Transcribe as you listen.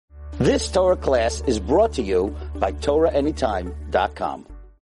This Torah class is brought to you by TorahAnytime.com.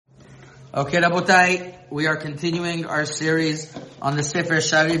 Okay, Rabotai, we are continuing our series on the Sefer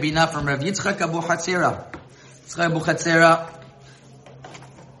Shari Bina from Rav Yitzchak Abu Hatzera. Yitzchak Abu Hatzera,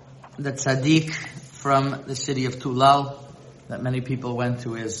 the tzaddik from the city of Tulal, that many people went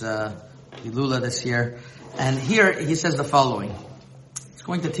to his Hilula this year. And here he says the following. He's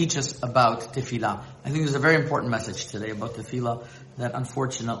going to teach us about tefillah. I think there's a very important message today about tefillah that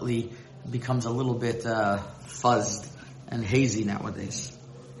unfortunately becomes a little bit fuzzed and hazy nowadays.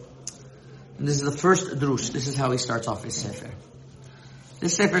 And this is the first drush. This is how he starts off his sefer.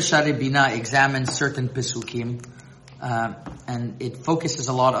 This sefer Shari Bina examines certain pesukim, and it focuses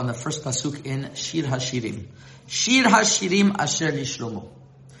a lot on the first pasuk in Shir HaShirim. Shir HaShirim Asher Lishlomo.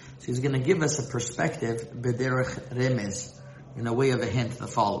 So he's going to give us a perspective, bederech remez, in a way of a hint, the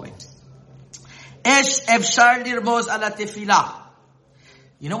following. Esh efshar lirboz ala tefillah.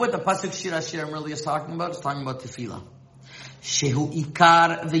 You know what the pasuk Shir HaShirim really is talking about? It's talking about tefillah. Shehu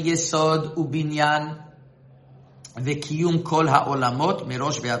ikar v'yesod ubinyan v'kiyum kol ha'olamot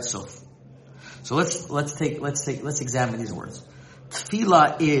mirosh ve'ad sof. So let's examine these words.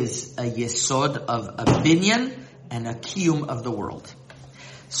 Tefillah is a yesod of a binyan and a kiyum of the world.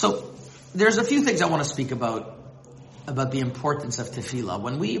 So there's a few things I want to speak about the importance of tefillah.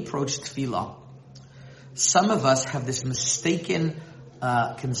 When we approach tefillah, some of us have this mistaken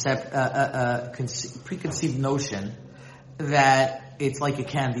preconceived notion that it's like a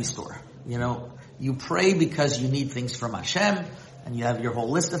candy store. You know, you pray because you need things from Hashem, and you have your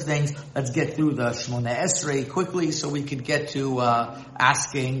whole list of things. Let's get through the Shmoneh Esrei quickly so we could get to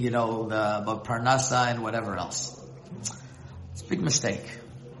asking, about Parnasa and whatever else. It's a big mistake.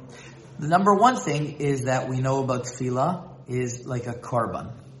 The number one thing is that we know about tefillah is like a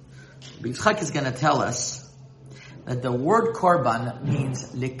korban. Yitzchak is going to tell us that the word korban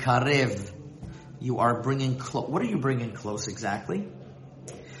means likarev. You are bringing close. What are you bringing close exactly?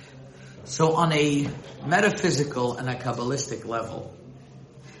 So on a metaphysical and a Kabbalistic level,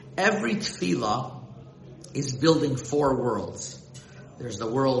 every tefillah is building four worlds. There's the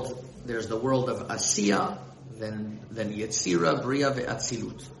world of Asiya, then Yetzira, Bria,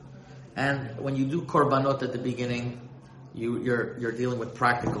 ve'atzilut. And when you do korbanot at the beginning, you're dealing with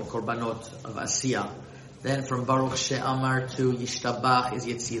practical korbanot of Asiya. Then from Baruch She'amar to Yishtabach is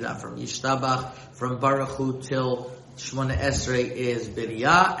Yetzirah. From Yishtabach, from Baruch Hu till Shmoneh Esrei is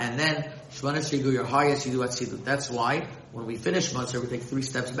Biriah. And then Shmoneh Esrei, you do your highest, you do Atzilut. That's why when we finish Shmoneh Esrei, we take 3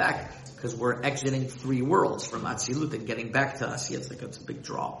 steps back. Because we're exiting 3 worlds from Atzilut and getting back to Asiyah. It's a big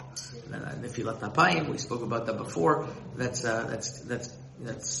drop. And then Nefilat Apayim, we spoke about that before. That's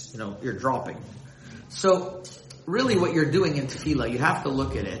you're dropping. So really what you're doing in tefillah, you have to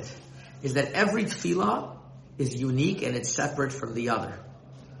look at it, is that every tefillah is unique and it's separate from the other.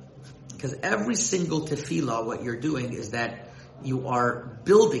 Because every single tefillah, what you're doing is that you are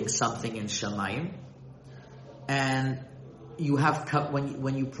building something in Shamayim, and you have,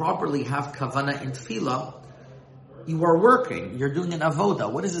 when you properly have kavanah in tefillah, you are working, you're doing an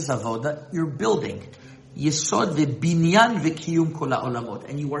avoda. What is this avoda? You're building. Yesod v'binyan v'kiyum kol ha'olamot,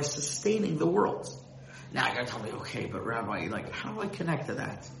 and you are sustaining the world. Now you're going to tell me, okay, but Rabbi, how do I connect to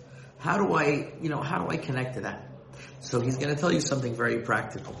that? How do I connect to that? So he's going to tell you something very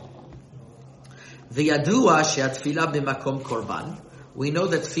practical. V'yadua she'atfilah b'makom korban. We know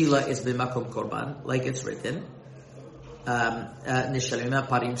that tefillah is b'makom korban, like it's written. Nishalina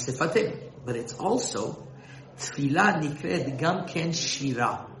parim sifatim. But it's also, tefillah nikred gam ken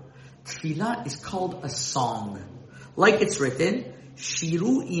shira. Tefillah is called a song. Like it's written,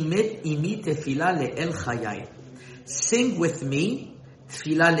 Shiru imi tefillah le'el chayai. Sing with me,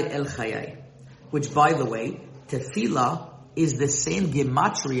 tefillah le'el chayai. Which, by the way, tefillah is the same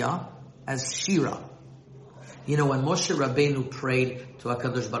gematria as shira. You know, when Moshe Rabbeinu prayed to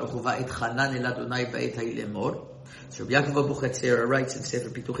HaKadosh Baruch Hu, Va'etchanan el Adonai ba'et ha'lemor, so Yaakov Abu Chatzera writes in Sefer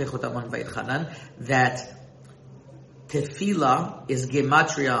Pituchei Chotaman Va'etchanan that tefillah is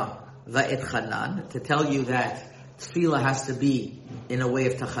gematria Va'etchanan, to tell you that tefillah has to be in a way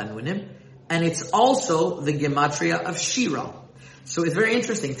of tachanunim, and it's also the gematria of shira. So it's very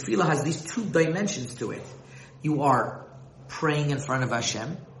interesting. Tefillah has these 2 dimensions to it. You are praying in front of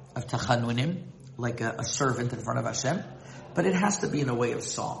Hashem, of tachanunim, like a servant in front of Hashem, but it has to be in a way of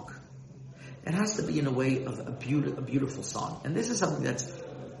song. It has to be in a way of a beautiful song. And this is something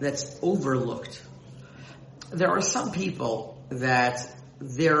that's overlooked. There are some people that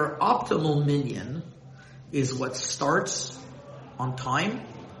their optimal minyan is what starts on time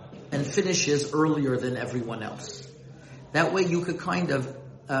and finishes earlier than everyone else. That way you could kind of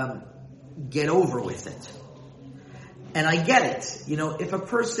get over with it. And I get it. If a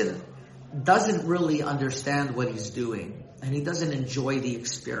person doesn't really understand what he's doing, and he doesn't enjoy the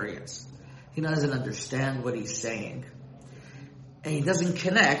experience, he doesn't understand what he's saying, and he doesn't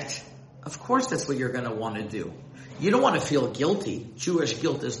connect, of course that's what you're going to want to do. You don't want to feel guilty. Jewish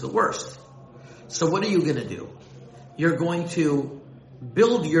guilt is the worst. So what are you going to do? You're going to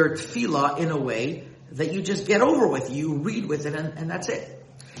build your tefillah in a way that you just get over with. You read with it and that's it.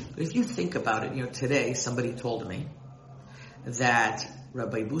 But if you think about it, today somebody told me that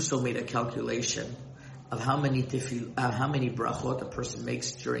Rabbi Busso made a calculation of how many brachot a person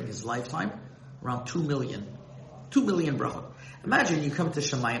makes during his lifetime. Around 2 million. 2 million brachot. Imagine you come to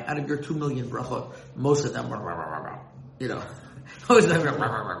Shemayim, out of your 2 million brachot, most of them most of them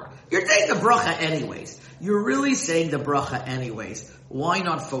you're saying the bracha anyways. You're really saying the bracha anyways. Why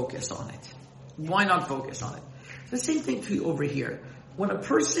not focus on it? Why not focus on it? The same thing for you over here. When a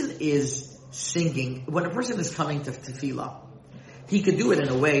person is singing, when a person is coming to tefillah, he could do it in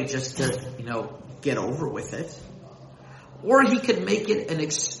a way just to, get over with it. Or he could make it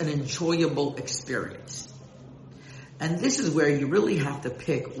an enjoyable experience. And this is where you really have to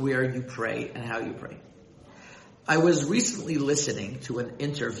pick where you pray and how you pray. I was recently listening to an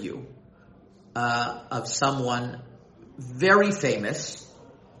interview of someone very famous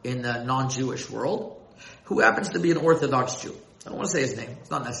in the non-Jewish world who happens to be an Orthodox Jew. I don't want to say his name. It's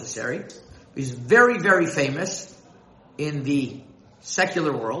not necessary. He's very, very famous in the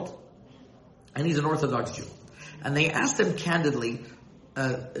secular world, and he's an Orthodox Jew. And they asked him candidly,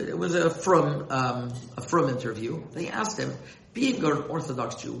 it was a frum interview. They asked him, being an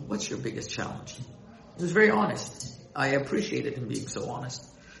Orthodox Jew, what's your biggest challenge? He was very honest. I appreciated him being so honest.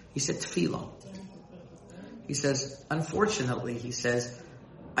 He said, tefillah. He says, unfortunately, he says,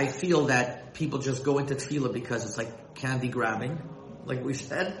 I feel that people just go into tefillah because it's like candy grabbing, like we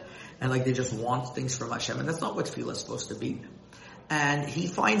said, and like they just want things from Hashem, and that's not what tefillah is supposed to be. And he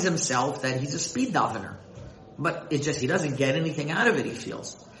finds himself that he's a speed davener, but it's just he doesn't get anything out of it, he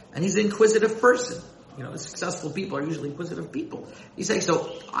feels. And he's an inquisitive person. Successful people are usually inquisitive people. He's saying,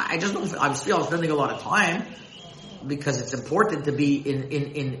 so I just don't feel, I feel I'm spending a lot of time because it's important to be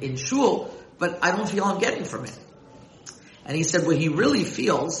in shul, but I don't feel I'm getting from it. And he said what he really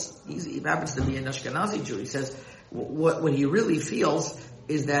feels, he happens to be an Ashkenazi Jew, he says what he really feels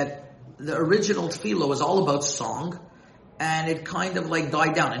is that the original tefillah was all about song, and it kind of like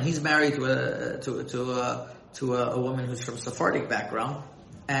died down. And he's married to a woman who's from Sephardic background,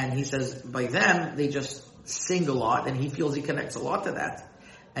 and he says by them they just sing a lot, and he feels he connects a lot to that,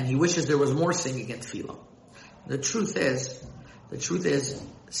 and he wishes there was more singing in tefillah. The truth is,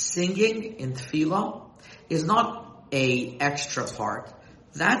 singing in tefillah is not a extra part.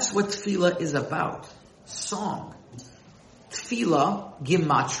 That's what tefillah is about. Song. Tefillah,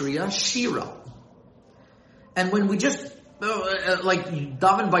 gematria, shira. And when we just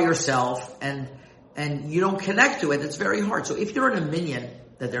daven by yourself and you don't connect to it, it's very hard. So if you're in a minyan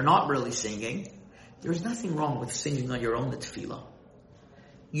that they're not really singing, there's nothing wrong with singing on your own the tefillah.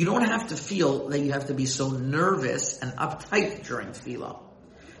 You don't have to feel that you have to be so nervous and uptight during tefillah.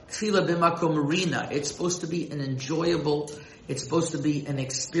 Tefillah b'makom rina. It's supposed to be an enjoyable, it's supposed to be an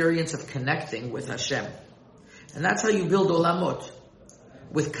experience of connecting with Hashem. And that's how you build olamot.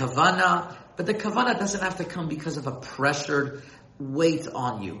 With kavana, but the kavana doesn't have to come because of a pressured weight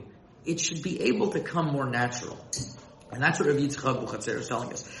on you. It should be able to come more natural. And that's what Rav Yitzchak Buchatzer is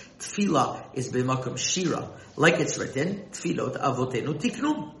telling us. Tefillah is b'makom shira. Like it's written, Tefillot avotenu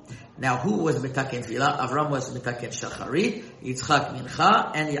tiknu. Now, who was mitaken tefillah? Avram was mitaken shacharit, Yitzchak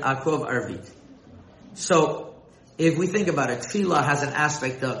mincha, and Yaakov arvit. So, if we think about it, tefillah has an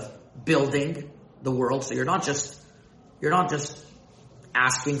aspect of building the world. So you're not just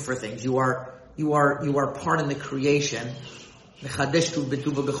asking for things. You are part in the creation.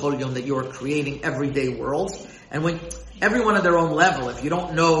 That you are creating everyday worlds. And when everyone at their own level, if you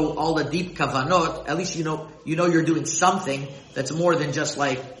don't know all the deep kavanot, at least you know you're doing something that's more than just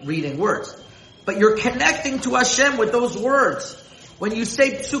like reading words. But you're connecting to Hashem with those words. When you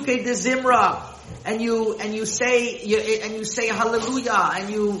say Psukei de Zimra, and you say Hallelujah, and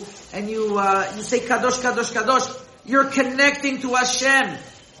you say Kadosh Kadosh Kadosh, you're connecting to Hashem.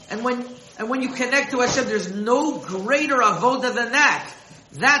 And when you connect to Hashem, there's no greater avodah than that.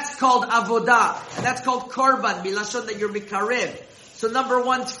 That's called avodah, and that's called korban, milashon that you're mikarev. So number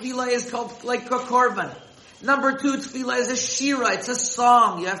one, tefillah is called like a korban. Number two, tefillah is a shira, it's a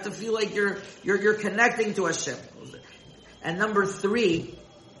song. You have to feel like you're connecting to Hashem. And number three,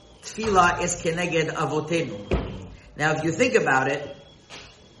 tefillah is keneged avotenu. Now, if you think about it,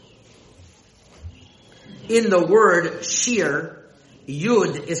 in the word shir,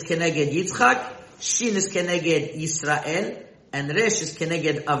 Yud is keneged Yitzchak, Shin is keneged Yisrael, and Resh is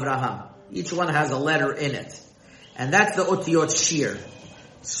keneged Avraham. Each one has a letter in it. And that's the Otiyot Shir.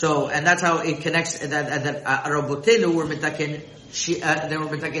 So, and that's how it connects, that Rabotenu were mitaken, they were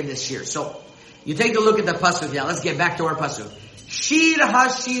mitaken this Shir. So, you take a look at the Pasuk now. Let's get back to our Pasuk. Shir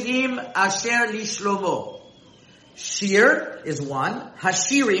Hashirim Asher Li Shlomo. Shir is one.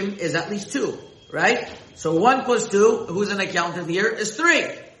 Hashirim is at least two. Right? So 1 plus 2, who's an accountant here, is 3.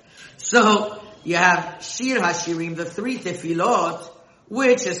 So, you have Shir Hashirim, the 3 tefillot,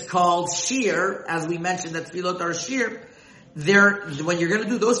 which is called Shir, as we mentioned that tefillot are Shir. When you're going to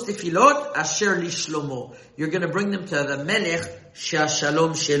do those tefillot, Asher Li Shlomo, you're going to bring them to the Melech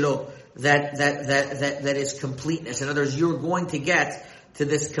Shalom Shelo, that is completeness. In other words, you're going to get to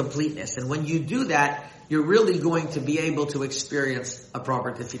this completeness. And when you do that, you're really going to be able to experience a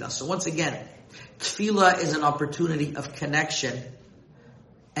proper tefillah. So once again, tefillah is an opportunity of connection.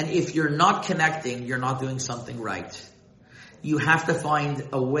 And if you're not connecting, you're not doing something right. You have to find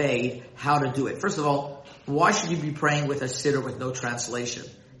a way how to do it. First of all, why should you be praying with a siddur with no translation?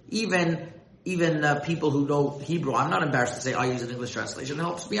 Even people who know Hebrew, I'm not embarrassed to say I use an English translation. It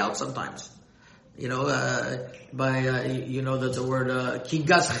helps me out sometimes. There's a word, ki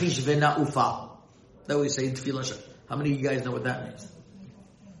gas chishvena ufa. That we say in tefillah. How many of you guys know what that means?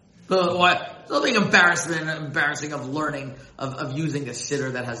 Something embarrassing of learning, of using a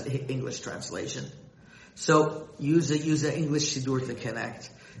siddur that has English translation. So use an English siddur to connect.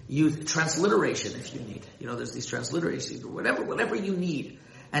 Use transliteration if you need. There's these transliterations, whatever you need.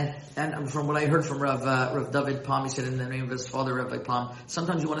 And from what I heard from Rav David Palm, he said in the name of his father, Rabbi Palm,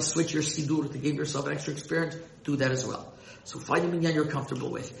 sometimes you want to switch your siddur to give yourself an extra experience. Do that as well. So find a minyan you're comfortable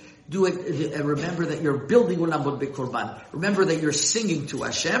with. Do it. Remember that you're building Olam Bod B'Korban. Remember that you're singing to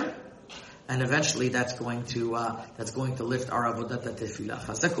Hashem. And eventually that's going to lift our avodat tefillah.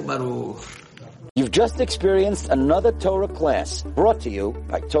 Chazak u'baruch. You've just experienced another Torah class brought to you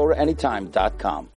by TorahAnytime.com.